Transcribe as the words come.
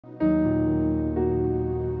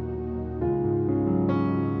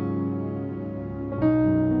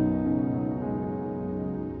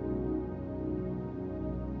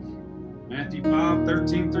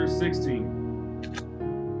13 through 16.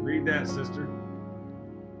 Read that, sister.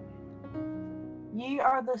 Ye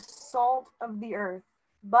are the salt of the earth.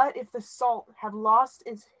 But if the salt have lost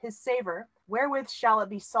his savor, wherewith shall it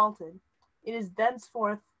be salted? It is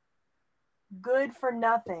thenceforth good for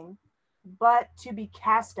nothing, but to be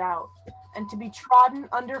cast out, and to be trodden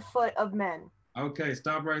under foot of men. Okay,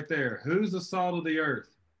 stop right there. Who's the salt of the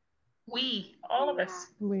earth? We, all of us.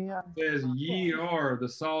 We are. It says, ye are the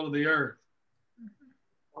salt of the earth.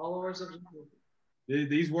 Followers of Jesus.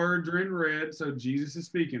 These words are in red, so Jesus is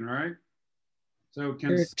speaking, right? So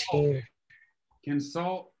can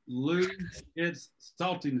salt lose its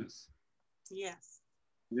saltiness? Yes.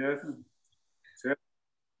 Yes.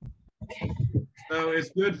 So it's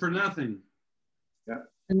good for nothing.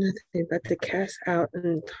 Nothing but to cast out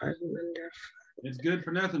and trodden under. It's good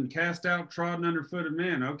for nothing. Cast out, trodden under foot of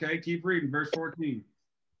men. Okay, keep reading. Verse 14.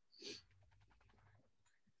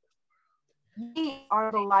 Ye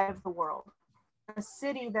are the light of the world. A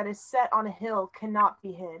city that is set on a hill cannot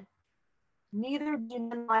be hid. Neither do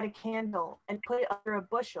men light a candle and put it under a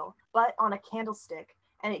bushel, but on a candlestick,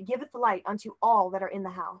 and it giveth light unto all that are in the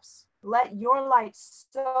house. Let your light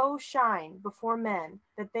so shine before men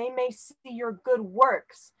that they may see your good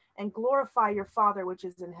works and glorify your Father which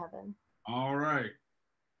is in heaven. All right.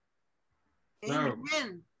 So,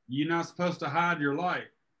 Amen. you're not supposed to hide your light.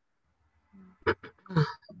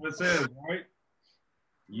 It says, right?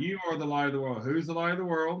 You are the light of the world. Who's the light of the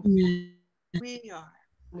world? We are.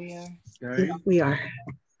 We are. Okay. We are.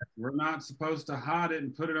 We're not supposed to hide it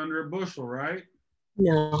and put it under a bushel, right?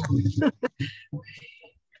 No.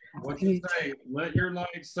 What's it say? Let your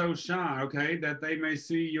light so shine, okay, that they may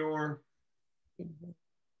see your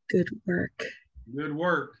Good work. good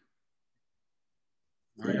work.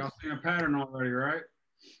 All right, y'all seen a pattern already, right?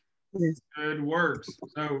 Yes. Good works.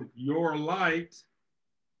 So your light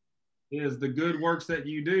is the good works that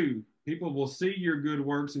you do. People will see your good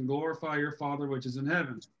works and glorify your Father which is in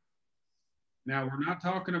heaven. Now, we're not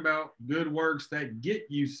talking about good works that get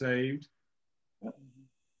you saved.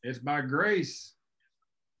 It's by grace.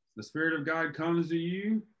 The Spirit of God comes to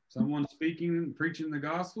you, someone speaking, preaching the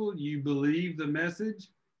gospel, you believe the message,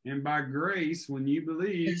 and by grace, when you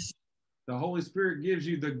believe, the Holy Spirit gives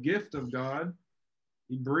you the gift of God.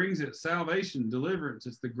 He brings it, salvation, deliverance.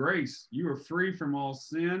 It's the grace. You are free from all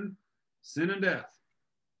sin and death.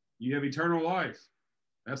 You have eternal life.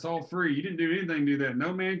 That's all free. You didn't do anything to do that.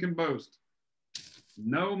 No man can boast.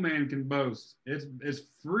 No man can boast. It's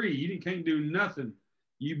free. You can't do nothing.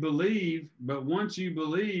 You believe, but once you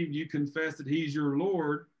believe, you confess that he's your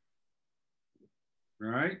Lord,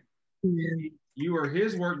 right? Amen. You are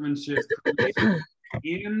his workmanship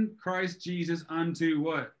in Christ Jesus unto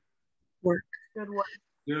what? Work. Good work.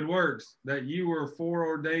 Good works, that you were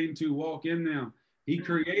foreordained to walk in them. He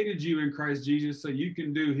created you in Christ Jesus so you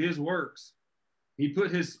can do his works. He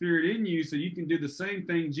put his Spirit in you so you can do the same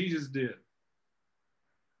thing Jesus did.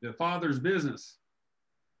 The Father's business.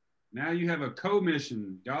 Now you have a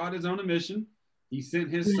co-mission. God is on a mission. He sent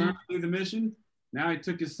his Son to do the mission. Now he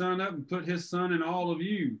took his Son up and put his Son in all of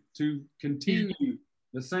you to continue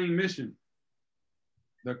the same mission.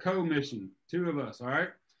 The co-mission. Two of us, all right?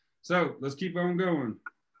 So let's keep on going.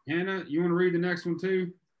 Hannah, you want to read the next one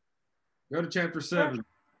too? Go to chapter 7.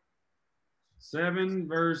 7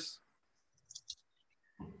 verse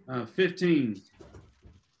 15.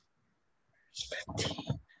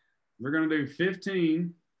 We're going to do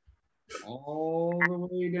 15 all the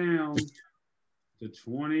way down to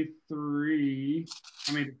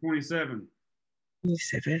 27.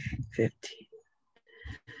 27, 15.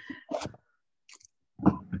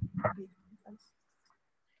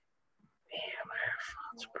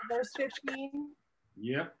 Verse 15.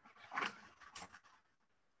 Yep.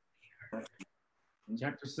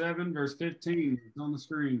 Chapter 7, verse 15. It's on the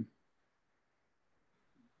screen.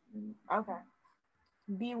 Okay.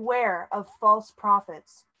 Beware of false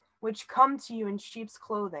prophets, which come to you in sheep's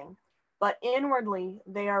clothing, but inwardly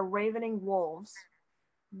they are ravening wolves.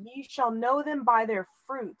 Ye shall know them by their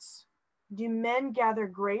fruits. Do men gather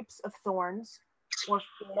grapes of thorns, or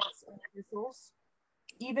figs of thistles?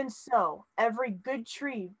 Even so, every good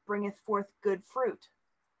tree bringeth forth good fruit,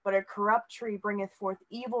 but a corrupt tree bringeth forth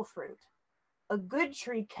evil fruit. A good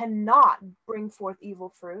tree cannot bring forth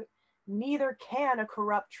evil fruit, neither can a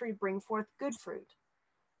corrupt tree bring forth good fruit.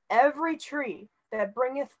 Every tree that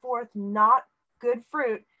bringeth forth not good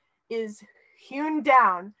fruit is hewn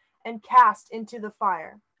down and cast into the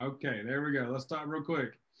fire. Okay, there we go. Let's stop real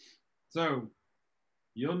quick. So,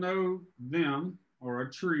 you'll know them, or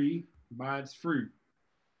a tree, by its fruit.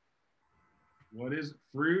 What is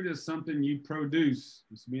fruit? Is something you produce.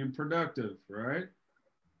 It's being productive, right?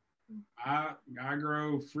 I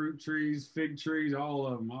grow fruit trees, fig trees, all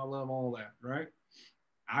of them. I love all that, right?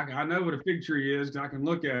 I know what a fig tree is. I can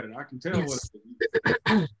look at it. I can tell what it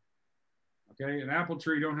is. Okay, an apple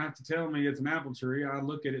tree don't have to tell me it's an apple tree. I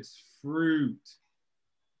look at its fruit.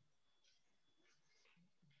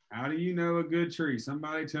 How do you know a good tree?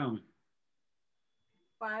 Somebody tell me.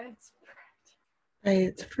 By its fruit. By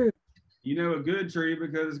its fruit. You know a good tree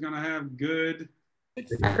because it's going to have good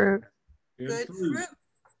Fruit. Good fruit.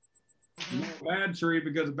 You know a bad tree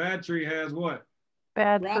because a bad tree has what?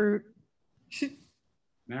 Bad fruit.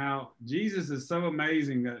 Now, Jesus is so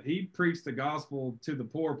amazing that he preached the gospel to the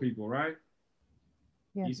poor people, right?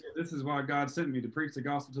 Yeah. He said, this is why God sent me, to preach the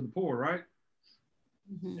gospel to the poor, right?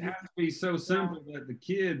 Mhm. It has to be so simple that the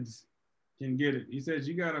kids can get it. He says,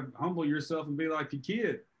 you got to humble yourself and be like a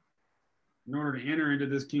kid in order to enter into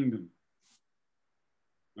this kingdom.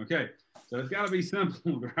 Okay, so it's got to be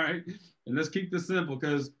simple, right? And let's keep this simple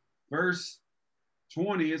because verse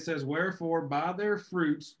 20, it says, wherefore by their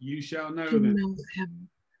fruits you shall know them.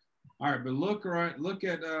 All right, but look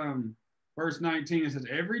at verse 19. It says,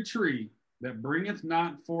 every tree that bringeth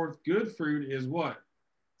not forth good fruit is what?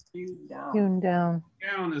 Hewn down.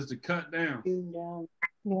 Down is to cut down.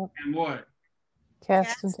 Yep. And what?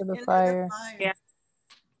 Cast into the fire. Yeah.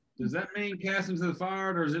 Does that mean cast into the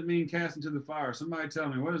fire, or does it mean cast into the fire? Somebody tell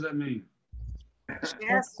me, what does that mean?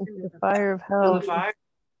 Cast into the fire of hell.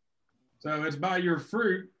 So it's by your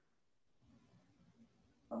fruit,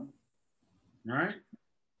 right?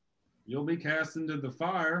 You'll be cast into the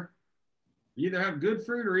fire. You either have good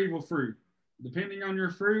fruit or evil fruit. Depending on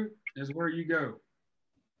your fruit is where you go.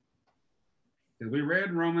 Because we read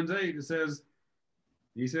in Romans 8, it says,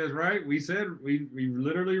 he says, right? We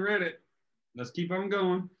literally read it. Let's keep on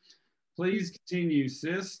going. Please continue,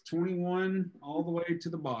 sis. 21 all the way to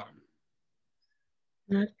the bottom.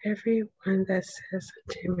 Not everyone that says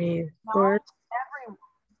unto me, Lord.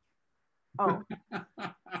 Not everyone.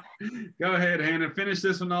 Oh. Go ahead, Hannah. Finish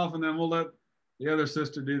this one off, and then we'll let the other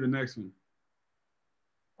sister do the next one.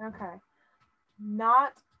 Okay.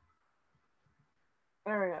 Not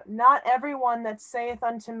everyone that saith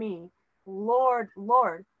unto me, Lord,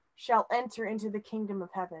 Lord, shall enter into the kingdom of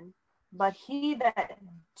heaven, but he that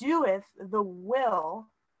doeth the will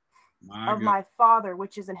of my Father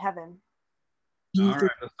which is in heaven. All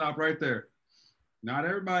right, let's stop right there. Not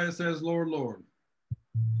everybody that says, Lord, Lord.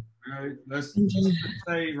 All right, let's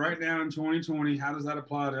say right now in 2020, how does that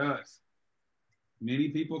apply to us? Many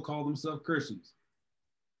people call themselves Christians.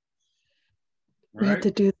 We have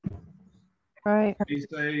to do. Right.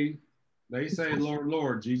 They say, Lord,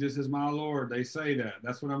 Lord, Jesus is my Lord. They say that.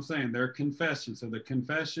 That's what I'm saying. Their confession. So the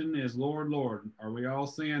confession is, Lord, Lord. Are we all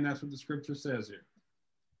seeing that's what the scripture says here?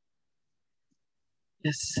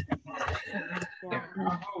 Yes.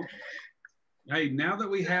 Yeah. Hey, now that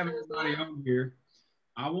we have everybody on here,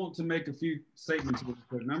 I want to make a few statements.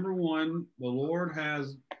 Number one, the Lord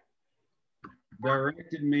has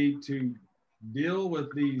directed me to deal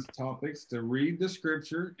with these topics, to read the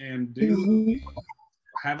scripture and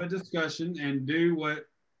have a discussion and do what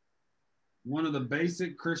one of the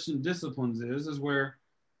basic Christian disciplines is where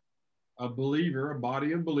a believer, a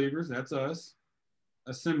body of believers, that's us,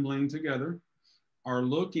 assembling together, are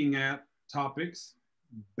looking at topics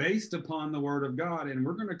based upon the word of God, and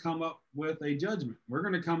we're going to come up with a judgment. We're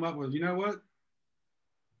going to come up with, you know what?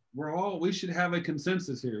 We should have a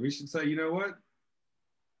consensus here. We should say, you know what?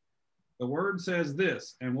 The word says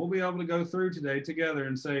this, and we'll be able to go through today together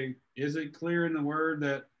and say, is it clear in the word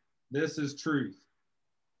that this is truth?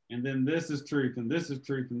 And then this is truth, and this is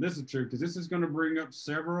truth, and this is truth, because this is going to bring up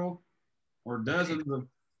several or dozens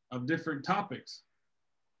of different topics.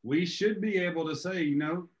 We should be able to say, you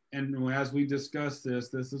know, and as we discuss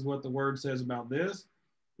this is what the word says about this.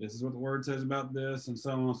 This is what the word says about this, and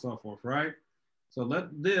so on and so forth, right? So let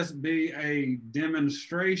this be a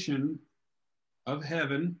demonstration of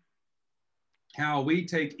heaven, how we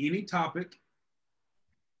take any topic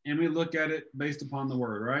and we look at it based upon the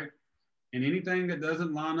word, right? And anything that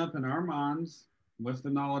doesn't line up in our minds with the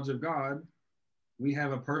knowledge of God, we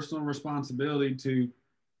have a personal responsibility to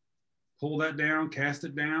pull that down, cast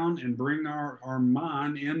it down, and bring our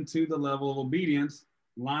mind into the level of obedience,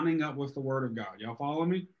 lining up with the word of God. Y'all follow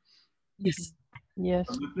me? Yes. Yes.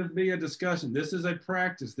 So let this be a discussion. This is a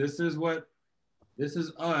practice. This is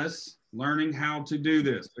us learning how to do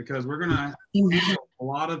this, because we're going to handle a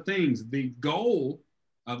lot of things. The goal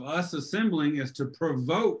of us assembling is to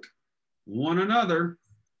provoke one another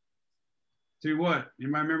to what?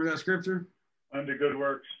 Anybody remember that scripture? Unto good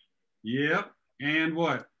works. Yep. And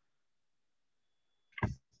what?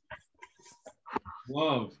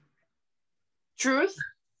 Love. Truth.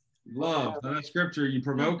 Love. So that scripture, you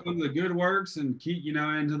provoke them to the good works and keep,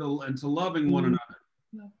 into loving one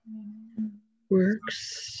another.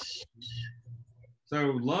 Works.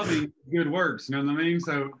 So loving good works, you know what I mean?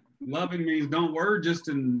 So loving means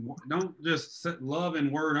don't just love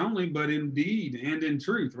in word only, but in deed and in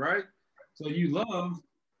truth, right? So you love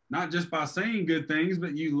not just by saying good things,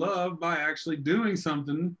 but you love by actually doing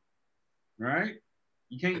something, right?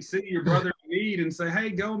 You can't see your brother in need and say,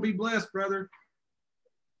 hey, go and be blessed, brother.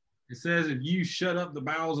 It says if you shut up the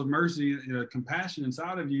bowels of mercy, compassion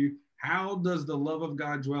inside of you, how does the love of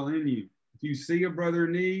God dwell in you? If you see a brother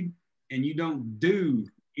in need and you don't do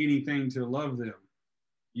anything to love them,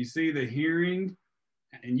 you see the hearing,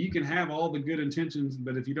 and you can have all the good intentions,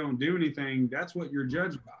 but if you don't do anything, that's what you're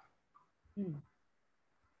judged by.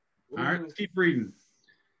 All right, let's keep reading.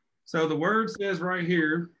 So the word says right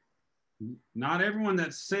here, not everyone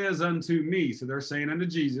that says unto me, so they're saying unto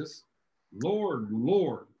Jesus, Lord,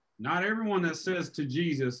 Lord. Not everyone that says to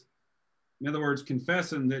Jesus, in other words,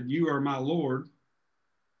 confessing that you are my Lord.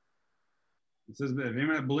 It says that if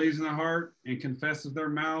anyone that believes in their heart and confesses their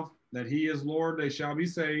mouth that he is Lord, they shall be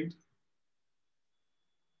saved.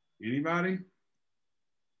 Anybody?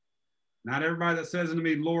 Not everybody that says unto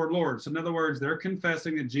me, Lord, Lord. So in other words, they're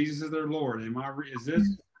confessing that Jesus is their Lord. Can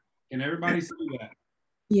everybody see that?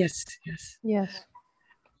 Yes. Yes.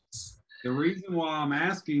 The reason why I'm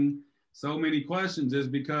asking so many questions is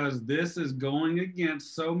because this is going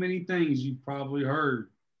against so many things you've probably heard.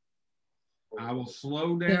 I will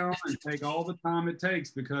slow down and take all the time it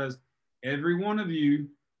takes because every one of you,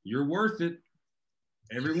 you're worth it.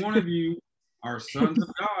 Every one of you are sons of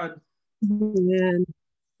God. Amen.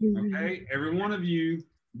 Okay? Every one of you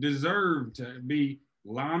deserve to be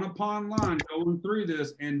line upon line going through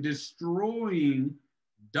this and destroying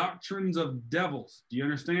doctrines of devils. Do you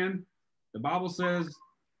understand? The Bible says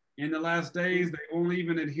in the last days, they won't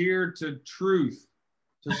even adhere to truth,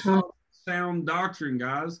 to sound doctrine,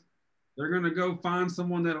 guys. They're going to go find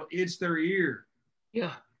someone that'll itch their ear.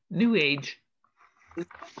 Yeah, New Age.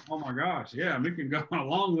 Oh my gosh, yeah, we can go on a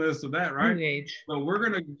long list of that, right? New Age. So we're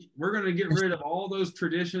gonna get rid of all those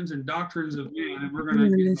traditions and doctrines of men, and we're gonna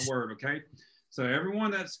get in the word, okay? So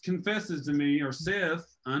everyone that confesses to me or saith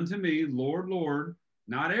unto me, Lord, Lord,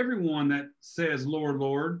 not everyone that says, Lord,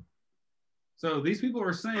 Lord. So these people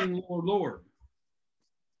are saying, Lord, Lord.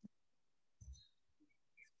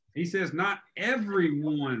 He says, not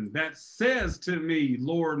everyone that says to me,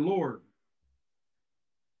 Lord, Lord.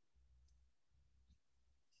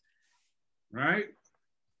 Right?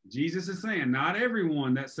 Jesus is saying, not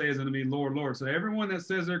everyone that says unto me, Lord, Lord. So everyone that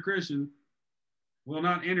says they're Christian will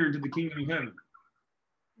not enter into the kingdom of heaven.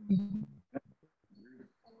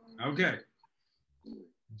 Okay.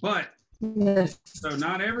 But, so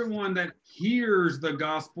not everyone that hears the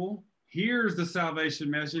gospel, hears the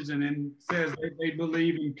salvation message, and then says they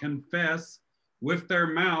believe and confess with their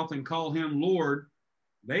mouth and call him Lord,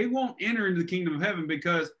 they won't enter into the kingdom of heaven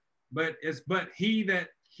but he that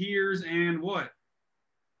hears and what?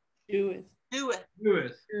 Doeth.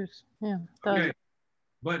 Yeah. Okay.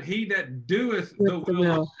 But he that doeth the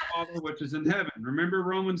will of the Father which is in heaven. Remember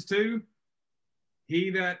Romans 2?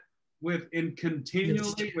 He that with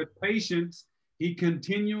patience, he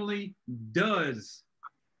continually does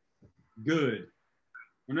good.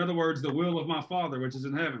 In other words, the will of my Father which is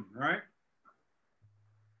in heaven, right?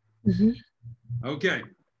 Mm-hmm. Okay.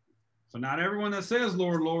 So not everyone that says,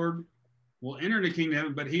 Lord, Lord, will enter the kingdom of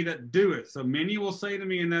heaven, but he that doeth. So many will say to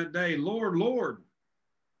me in that day, Lord, Lord,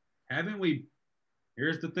 haven't we?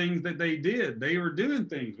 Here's the things that they did. They were doing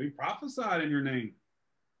things. We prophesied in your name.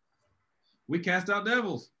 We cast out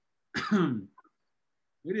devils.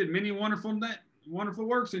 We did many wonderful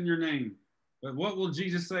works in your name. But what will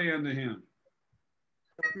Jesus say unto him?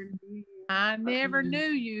 I never knew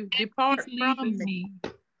you. Depart from me.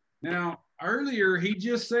 Now, earlier he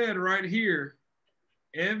just said right here,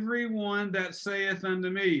 everyone that saith unto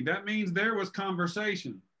me. That means there was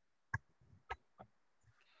conversation.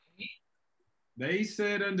 They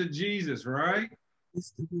said unto Jesus, right?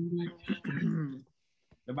 The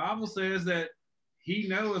Bible says that he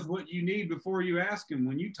knoweth what you need before you ask him.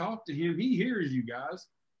 When you talk to him, he hears you guys.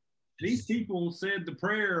 These people said the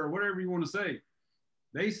prayer or whatever you want to say.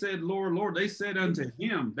 They said, Lord, Lord. They said unto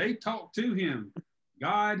him. They talked to him.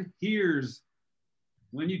 God hears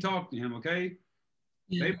when you talk to him, okay?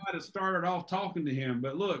 Yeah. They might have started off talking to him,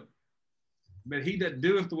 but look, but he that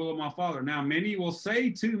doeth the will of my Father. Now many will say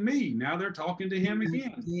to me, now they're talking to him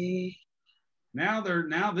again.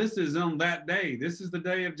 Now this is on that day. This is the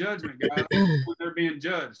day of judgment, guys, when they're being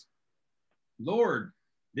judged. Lord,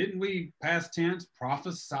 didn't we past tense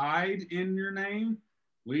prophesied in your name?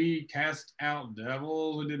 We cast out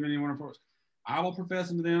devils. We did many wonderful works. I will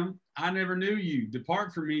profess unto them, I never knew you.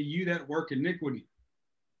 Depart from me, you that work iniquity.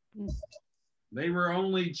 They were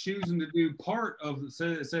only choosing to do part of,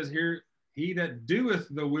 it says here, he that doeth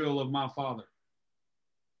the will of my Father.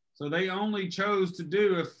 So they only chose to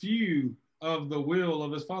do a few of the will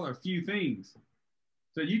of his Father, a few things.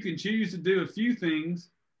 So you can choose to do a few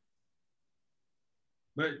things,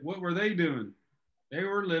 but what were they doing? They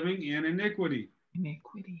were living in iniquity.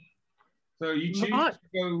 Iniquity. So you choose to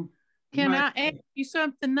go. Can I ask you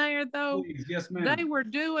something there, though? Please. Yes, ma'am. They were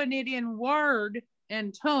doing it in word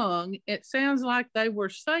and tongue. It sounds like they were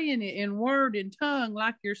saying it in word and tongue,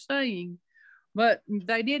 like you're saying, but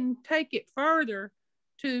they didn't take it further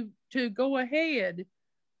to go ahead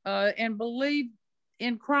and believe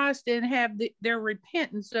in Christ and have their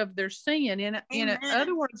repentance of their sin. In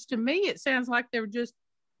other words, to me, it sounds like they were just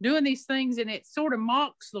doing these things, and it sort of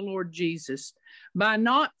mocks the Lord Jesus by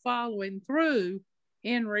not following through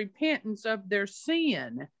in repentance of their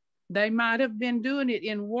sin. They might have been doing it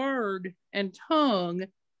in word and tongue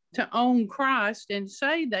to own Christ and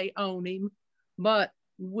say they own him, but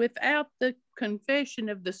without the confession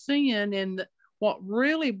of the sin and what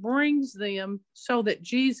really brings them so that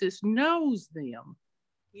Jesus knows them.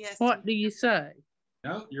 Yes. What do you say?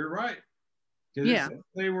 No, you're right. Yeah.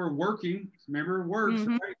 They were working. Remember, works,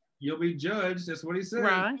 right? You'll be judged. That's what he said.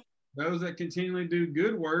 Right. Those that continually do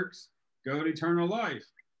good works go to eternal life.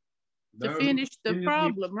 To finish the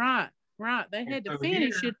problem, right. They had to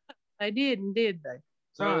finish it. They didn't, did they?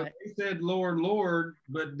 So they said, Lord, Lord,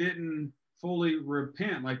 but didn't fully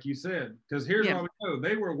repent, like you said. Because here's how we know.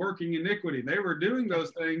 They were working iniquity. They were doing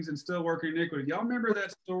those things and still working iniquity. Y'all remember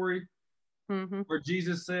that story where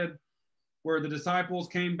Jesus said, where the disciples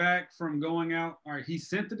came back from going out? All right, he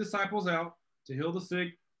sent the disciples out to heal the sick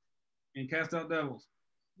and cast out devils.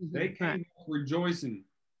 They came back rejoicing.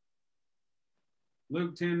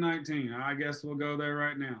 Luke 10:19. I guess we'll go there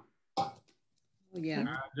right now. Yeah.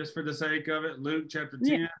 Just for the sake of it, Luke chapter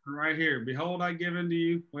 10, right here. Behold, I give unto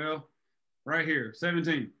you, well, right here,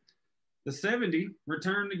 17. The 70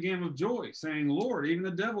 returned again with joy, saying, Lord, even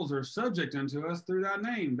the devils are subject unto us through thy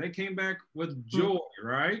name. They came back with joy,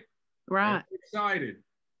 right? Right. They're excited.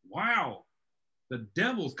 Wow. The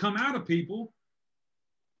devils come out of people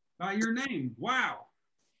by your name. Wow.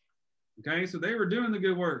 Okay, so they were doing the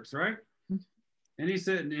good works, right? And he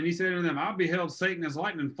said to them, I beheld Satan as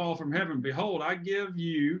lightning fall from heaven. Behold, I give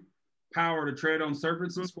you power to tread on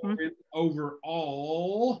serpents and scorpions over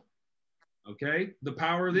all, okay, the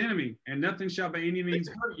power of the enemy, and nothing shall by any means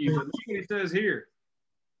hurt you. But look what he says here.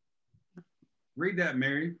 Read that,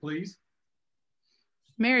 Mary, please.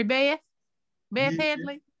 Mary Beth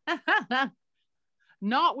Headley.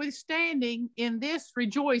 Notwithstanding, in this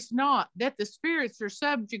rejoice not that the spirits are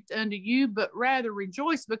subject unto you, but rather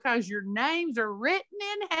rejoice because your names are written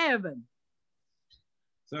in heaven.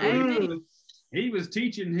 So he was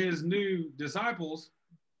teaching his new disciples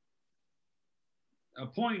a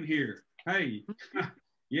point here. Hey,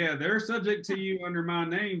 yeah, they're subject to you under my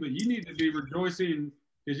name, but you need to be rejoicing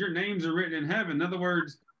because your names are written in heaven. In other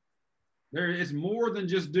words, it's more than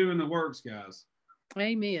just doing the works, guys.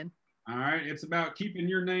 Amen. All right, it's about keeping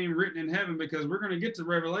your name written in heaven, because we're going to get to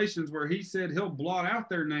Revelations where he said he'll blot out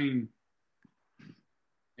their name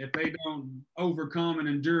if they don't overcome and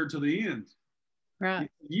endure to the end. Right.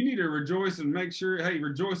 You need to rejoice and make sure, hey,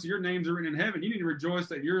 rejoice that your names are written in heaven. You need to rejoice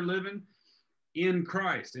that you're living in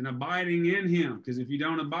Christ and abiding in him, because if you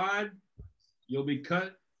don't abide, you'll be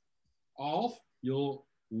cut off, you'll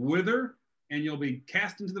wither, and you'll be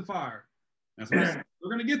cast into the fire. That's what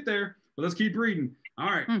we're going to get there, but let's keep reading. All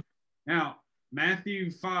right. Now, Matthew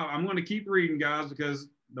 5, I'm going to keep reading, guys, because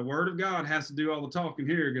the word of God has to do all the talking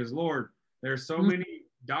here, because, Lord, there's so many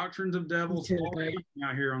doctrines of devils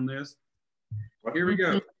out here on this. Here we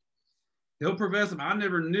go. He'll profess them, I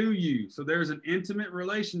never knew you. So there's an intimate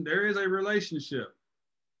relation. There is a relationship.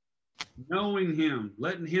 Knowing him,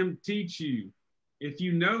 letting him teach you. If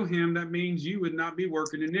you know him, that means you would not be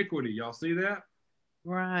working iniquity. Y'all see that?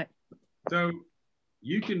 Right. So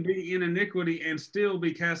you can be in iniquity and still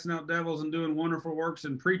be casting out devils and doing wonderful works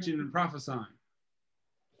and preaching and prophesying.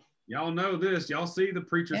 Y'all know this. Y'all see the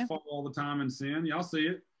preachers fall all the time in sin. Y'all see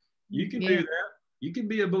it. You can do that. You can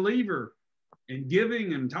be a believer and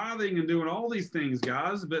giving and tithing and doing all these things,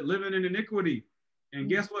 guys, but living in iniquity. And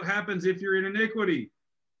guess what happens if you're in iniquity?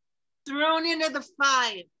 Thrown into the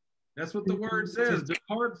fire. That's what the word says.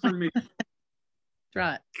 Depart from me. That's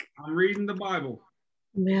right. I'm reading the Bible.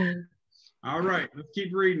 Man. All right, let's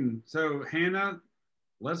keep reading. So Hannah,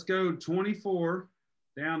 let's go 24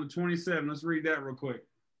 down to 27. Let's read that real quick.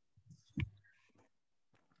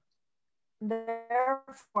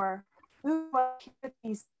 Therefore, whoever heareth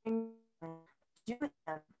these things and doeth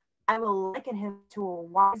them, I will liken him to a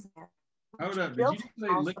wise man. Hold up. Did built you his say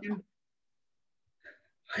house licking?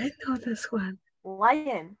 I know this one.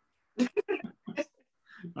 Liken.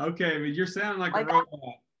 Okay, but you're sounding like a Like-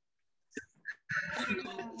 robot.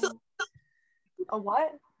 A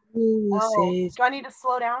what? Who Oh, says do I need to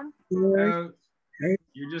slow down? Lord?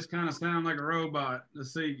 You're just kind of sounding like a robot.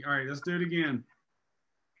 Let's see. All right, let's do it again.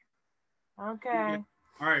 Okay.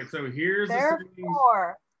 All right, so here's the sayings.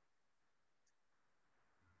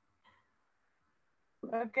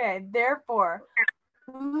 Therefore,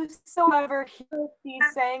 whosoever heareth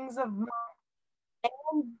these sayings of mine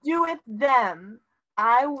and doeth them,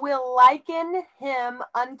 I will liken him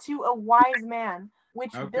unto a wise man,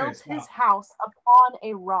 which Okay, built stop. his house upon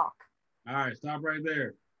a rock. All right, stop right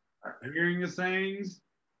there. Hearing the sayings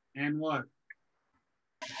and what?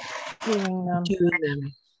 Doing them. Doing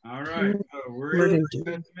them. All right, so we're Word in and the New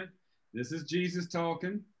doing. Testament. This is Jesus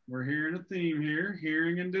talking. We're hearing a theme here,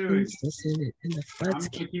 hearing and doing. Listen, and the I'm floods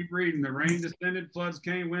going to keep reading. The rain descended, floods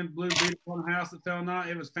came, wind blew, beat upon the house that fell not.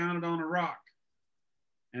 It was founded on a rock.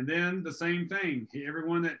 And then the same thing.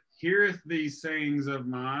 Everyone that heareth these sayings of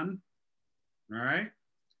mine, all right,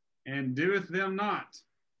 and doeth them not,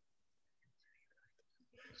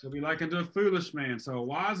 shall be like unto a foolish man. So a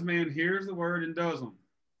wise man hears the word and does them.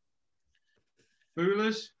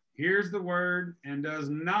 Foolish hears the word and does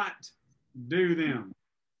not do them.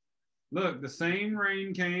 Look, the same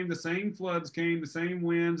rain came, the same floods came, the same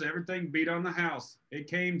winds, everything beat on the house. It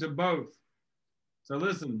came to both. So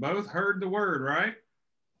listen, both heard the word, right?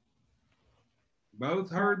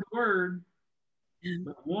 Both heard the word,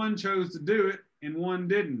 but one chose to do it and one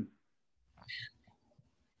didn't.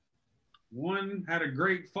 One had a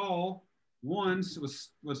great fall. One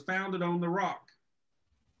was founded on the rock,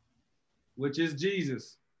 which is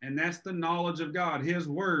Jesus. And that's the knowledge of God, his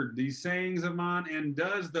word, these sayings of mine, and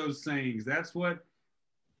does those sayings. That's what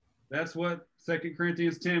 2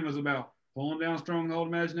 Corinthians 10 was about. Pulling down stronghold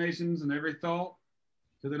imaginations and every thought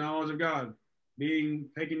to the knowledge of God.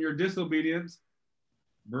 Taking your disobedience,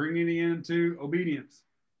 bringing it into obedience.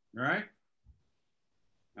 All right?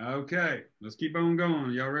 Okay, let's keep on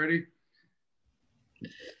going. Y'all ready?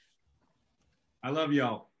 I love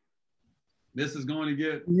y'all. This is going to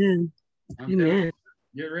get... Amen. Amen.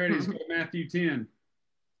 Get ready. Let's go to Matthew 10.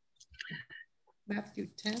 Matthew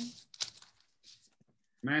 10.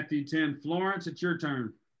 Matthew 10. Florence, it's your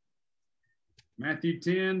turn. Matthew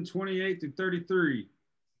 10, 28 to 33.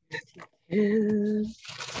 And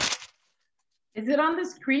Is it on the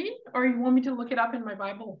screen or you want me to look it up in my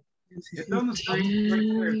Bible? It's on the screen right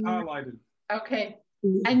there. It's highlighted. Okay.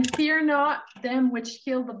 And fear not them which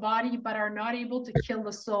kill the body, but are not able to kill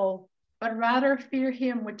the soul, but rather fear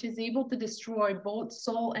him which is able to destroy both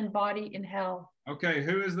soul and body in hell. Okay,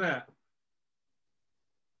 who is that?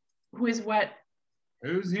 Who is what?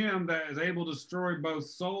 Who's him that is able to destroy both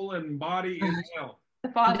soul and body in hell? The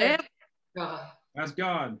Father. Yeah. God. That's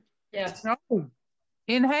God. Yes. No.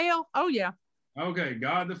 In hell? Oh, yeah. Okay,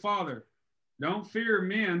 God the Father. Don't fear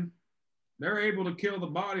men. They're able to kill the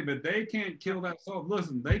body, but they can't kill that soul.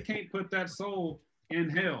 Listen, they can't put that soul in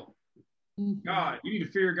hell. God, you need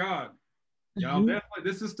to fear God. Y'all definitely,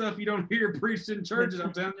 this is stuff you don't hear preached in churches,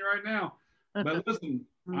 I'm telling you right now. But listen,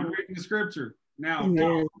 I'm reading the scripture. Now,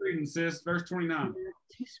 Amen. reading, sis, verse 29.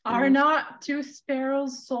 Are not 2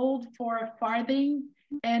 sparrows sold for a farthing,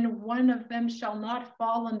 and one of them shall not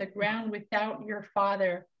fall on the ground without your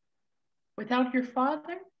Father? Without your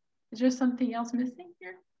Father? Is there something else missing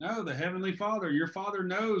here? No, the Heavenly Father. Your Father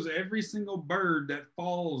knows every single bird that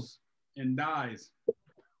falls and dies.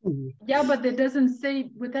 Yeah, but it doesn't say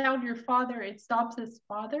without your Father, it stops as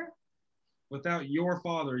Father. Without your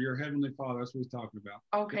Father, your Heavenly Father. That's what he's talking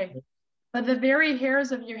about. Okay. But the very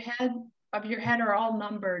hairs of your head are all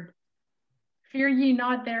numbered. Fear ye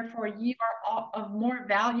not, therefore, ye are all of more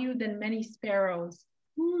value than many sparrows.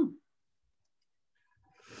 Woo.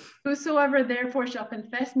 Whosoever therefore shall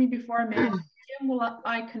confess me before men, him will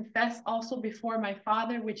I confess also before my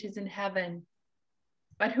Father which is in heaven.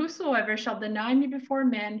 But whosoever shall deny me before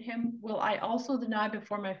men, him will I also deny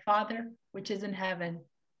before my Father which is in heaven.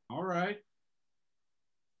 All right.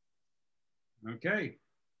 Okay.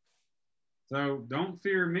 So don't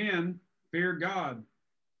fear men, fear God.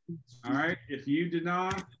 All right. If you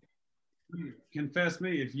deny, confess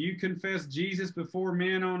me. If you confess Jesus before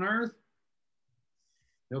men on earth,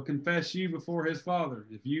 he'll confess you before his Father.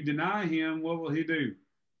 If you deny him, what will he do?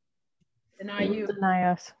 Deny you. Deny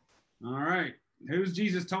us. All right. Who's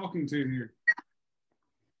Jesus talking to here?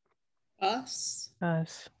 Us.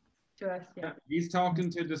 Us. to us. Yeah. He's talking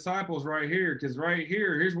to disciples right here, because right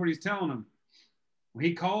here, here's what he's telling them.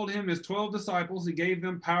 He called him his 12 disciples. He gave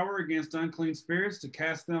them power against unclean spirits to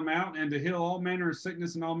cast them out and to heal all manner of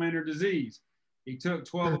sickness and all manner of disease. He took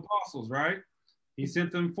 12 apostles, right? He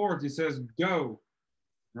sent them forth. He says, go,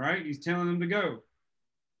 right? He's telling them to go.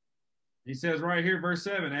 He says right here, verse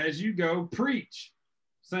 7, as you go, preach,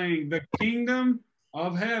 saying the kingdom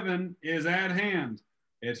of heaven is at hand.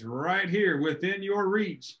 It's right here within your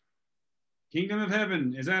reach. Kingdom of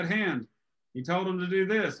heaven is at hand. He told them to do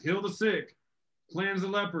this: heal the sick, cleanse the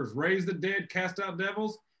lepers, raise the dead, cast out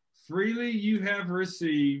devils. Freely you have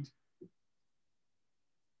received.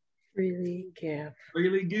 Freely give.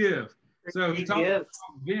 Freely give. So he talks about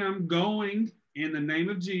them going in the name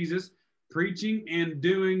of Jesus, preaching and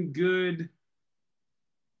doing good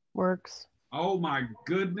works. Oh my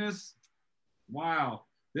goodness. Wow.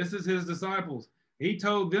 This is his disciples. He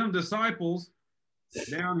told them disciples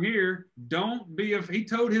down here, don't be, he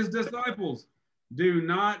told his disciples, do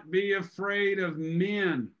not be afraid of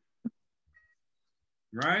men.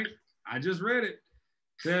 Right? I just read it. It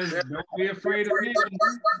says, don't be afraid of men.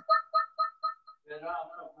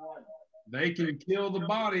 They can kill the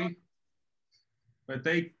body, but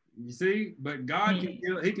you see, but God can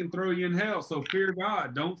kill, he can throw you in hell. So fear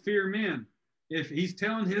God, don't fear men. If he's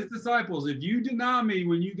telling his disciples, if you deny me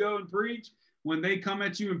when you go and preach, when they come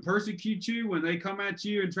at you and persecute you, when they come at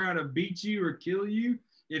you and try to beat you or kill you,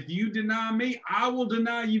 if you deny me, I will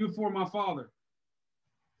deny you before my Father.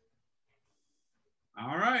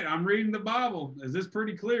 All right, I'm reading the Bible. Is this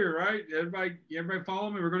pretty clear, right? Everybody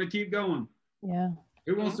follow me? We're going to keep going. Yeah.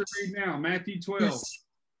 Who wants to read now? Matthew 12.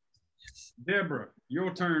 Deborah,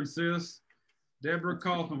 your turn, sis. Deborah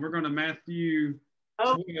Kaufman. We're going to Matthew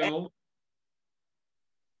 12,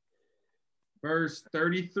 verse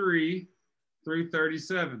 33 through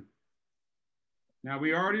 37. Now,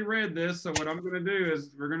 we already read this, so what I'm going to do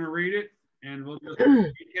is we're going to read it, and we'll just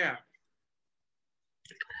recap.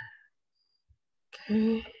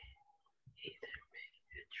 Okay.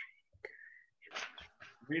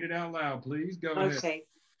 Read it out loud, please. Go ahead. Okay.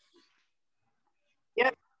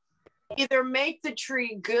 Yep. Either make the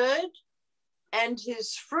tree good and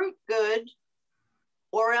his fruit good,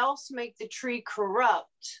 or else make the tree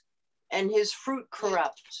corrupt and his fruit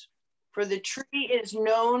corrupt. For the tree is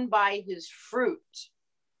known by his fruit.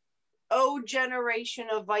 O generation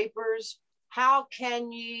of vipers, how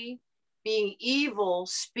can ye, being evil,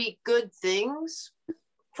 speak good things?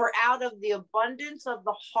 For out of the abundance of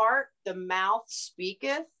the heart the mouth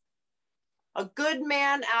speaketh. A good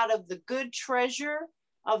man out of the good treasure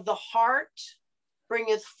of the heart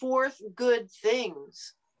bringeth forth good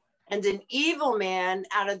things, and an evil man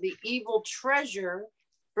out of the evil treasure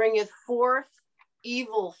bringeth forth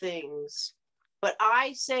evil things. But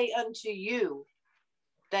I say unto you,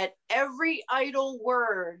 that every idle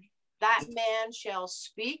word that man shall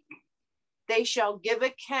speak, they shall give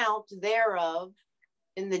account thereof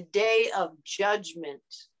in the day of judgment.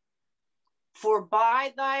 For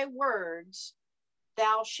by thy words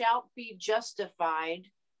thou shalt be justified,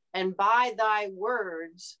 and by thy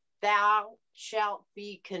words thou shalt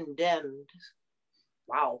be condemned.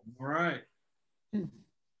 Wow. All right.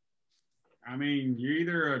 I mean, you're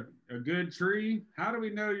either a good tree. How do we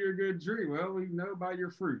know you're a good tree? Well, we know by your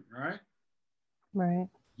fruit, right? Right.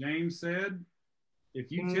 James said,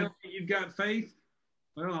 if you tell me you've got faith,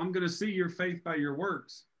 well, I'm going to see your faith by your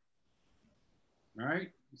works.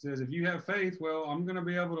 Right? He says, if you have faith, well, I'm going to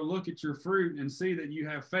be able to look at your fruit and see that you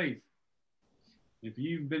have faith. If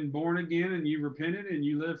you've been born again and you repented and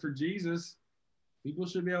you live for Jesus, people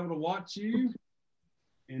should be able to watch you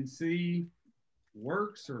and see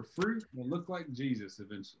works or fruit that look like Jesus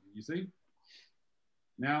eventually. You see?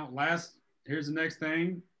 Now, here's the next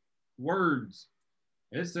thing. Words.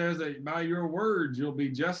 It says that by your words you'll be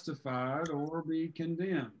justified or be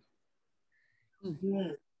condemned. Mm-hmm.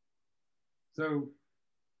 So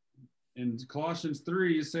in Colossians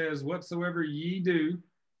 3, it says, whatsoever ye do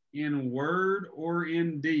in word or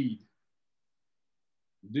in deed,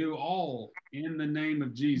 do all in the name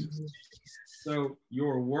of Jesus. So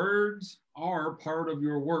your words are part of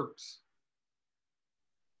your works.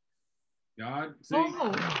 God, see,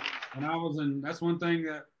 when I was in, that's one thing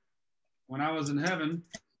that when I was in heaven,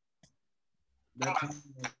 that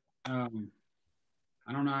time,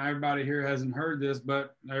 I don't know, everybody here hasn't heard this,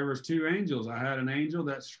 but there was two angels. I had an angel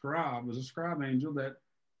that was a scribe angel that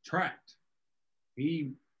tracked.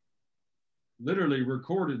 He literally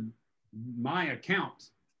recorded my account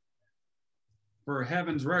for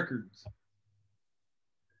heaven's records.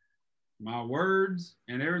 My words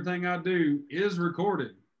and everything I do is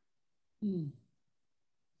recorded. You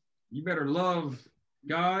better love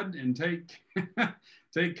God and take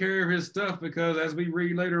take care of his stuff, because as we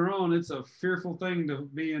read later on, it's a fearful thing to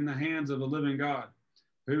be in the hands of a living God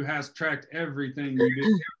who has tracked everything you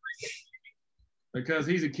do, because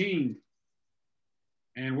he's a king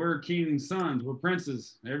and we're king's sons, we're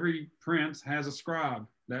princes. Every prince has a scribe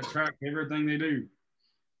that tracks everything they do.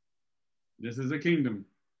 This is a kingdom,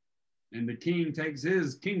 and the king takes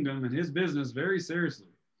his kingdom and his business very seriously.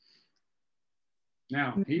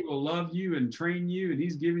 Now, he will love you and train you, and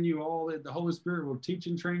he's giving you all that. The Holy Spirit will teach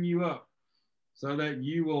and train you up so that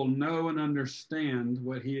you will know and understand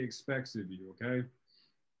what he expects of you, okay?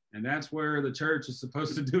 And that's where the church is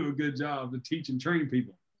supposed to do a good job to teach and train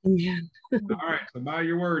people. Yeah. All right, so by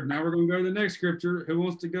your word. Now we're going to go to the next scripture. Who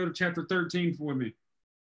wants to go to chapter 13 for me?